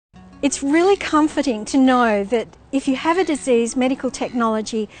It's really comforting to know that if you have a disease, medical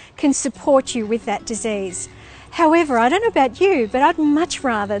technology can support you with that disease. However, I don't know about you, but I'd much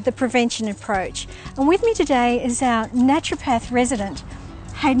rather the prevention approach. And with me today is our naturopath resident,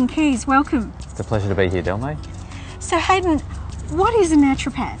 Heyden. Welcome. It's a pleasure to be here, Delmay. So Heyden, what is a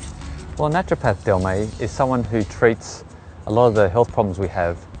naturopath? Well, a naturopath, Delmay, is someone who treats a lot of the health problems we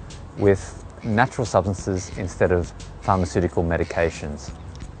have with natural substances instead of pharmaceutical medications.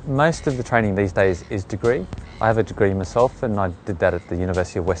 Most of the training these days is degree. I have a degree myself, and I did that at the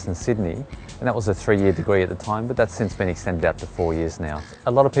University of Western Sydney, and that was a 3-year degree at the time, but that's since been extended out to 4 years now.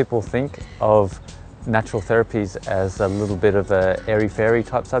 A lot of people think of natural therapies as a little bit of a airy-fairy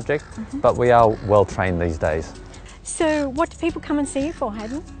type subject, but we are well trained these days. So what do people come and see you for,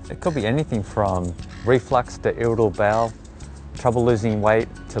 Heyden? It could be anything from reflux to irritable bowel, trouble losing weight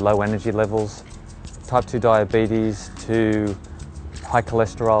to low energy levels, type 2 diabetes to high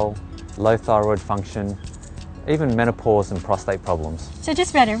cholesterol, low thyroid function, even menopause and prostate problems. So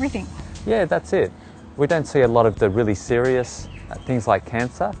just about everything? Yeah, that's it. We don't see a lot of the really serious things like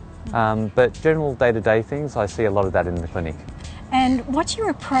cancer, but general day-to-day things, I see a lot of that in the clinic. And what's your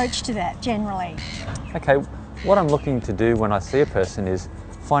approach to that generally? Okay, what I'm looking to do when I see a person is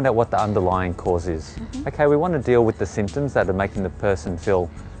find out what the underlying cause is. Okay, we want to deal with the symptoms that are making the person feel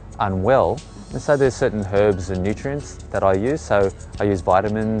unwell. And so there's certain herbs and nutrients that I use. So I use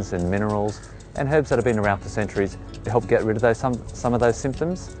vitamins and minerals and herbs that have been around for centuries to help get rid of those, some of those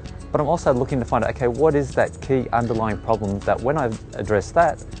symptoms. But I'm also looking to find out, okay, what is that key underlying problem that when I address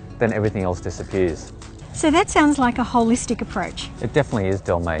that, then everything else disappears. So that sounds like a holistic approach. It definitely is,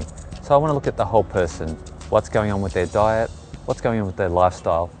 Delmay. So I want to look at the whole person, what's going on with their diet, what's going on with their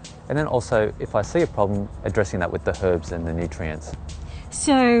lifestyle, and then also, if I see a problem, addressing that with the herbs and the nutrients.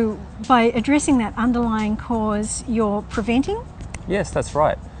 So by addressing that underlying cause, you're preventing? Yes, that's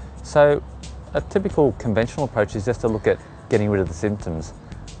right. So a typical conventional approach is just to look at getting rid of the symptoms.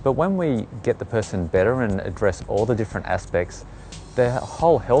 But when we get the person better and address all the different aspects, their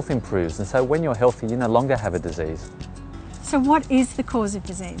whole health improves. And so when you're healthy, you no longer have a disease. So what is the cause of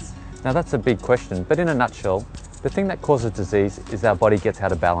disease? Now that's a big question, but in a nutshell, the thing that causes disease is our body gets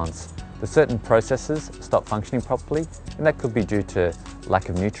out of balance. The certain processes stop functioning properly, and that could be due to lack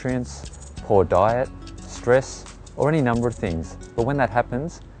of nutrients, poor diet, stress, or any number of things. But when that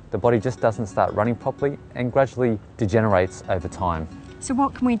happens, the body just doesn't start running properly and gradually degenerates over time. So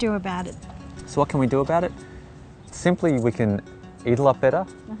what can we do about it? So what can we do about it? Simply, we can eat a lot better,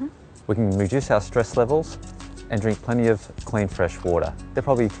 we can reduce our stress levels, and drink plenty of clean, fresh water. There are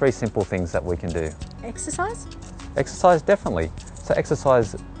probably 3 simple things that we can do. Exercise? Exercise, definitely. So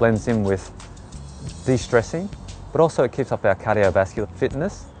exercise blends in with de-stressing, but also it keeps up our cardiovascular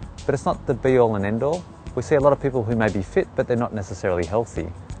fitness, but it's not the be-all and end-all. We see a lot of people who may be fit, but they're not necessarily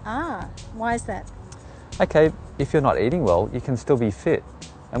healthy. Ah, why is that? Okay, if you're not eating well, you can still be fit.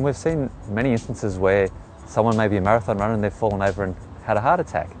 And we've seen many instances where someone may be a marathon runner and they've fallen over and had a heart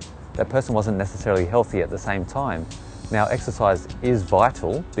attack. That person wasn't necessarily healthy at the same time. Now, exercise is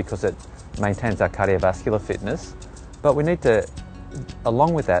vital because it maintains our cardiovascular fitness, but we need to,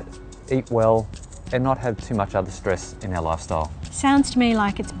 along with that, eat well and not have too much other stress in our lifestyle. Sounds to me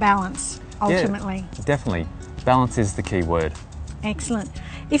like it's balance, ultimately. Yeah, definitely. Balance is the key word. Excellent.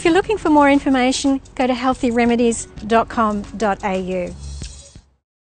 If you're looking for more information, go to healthyremedies.com.au.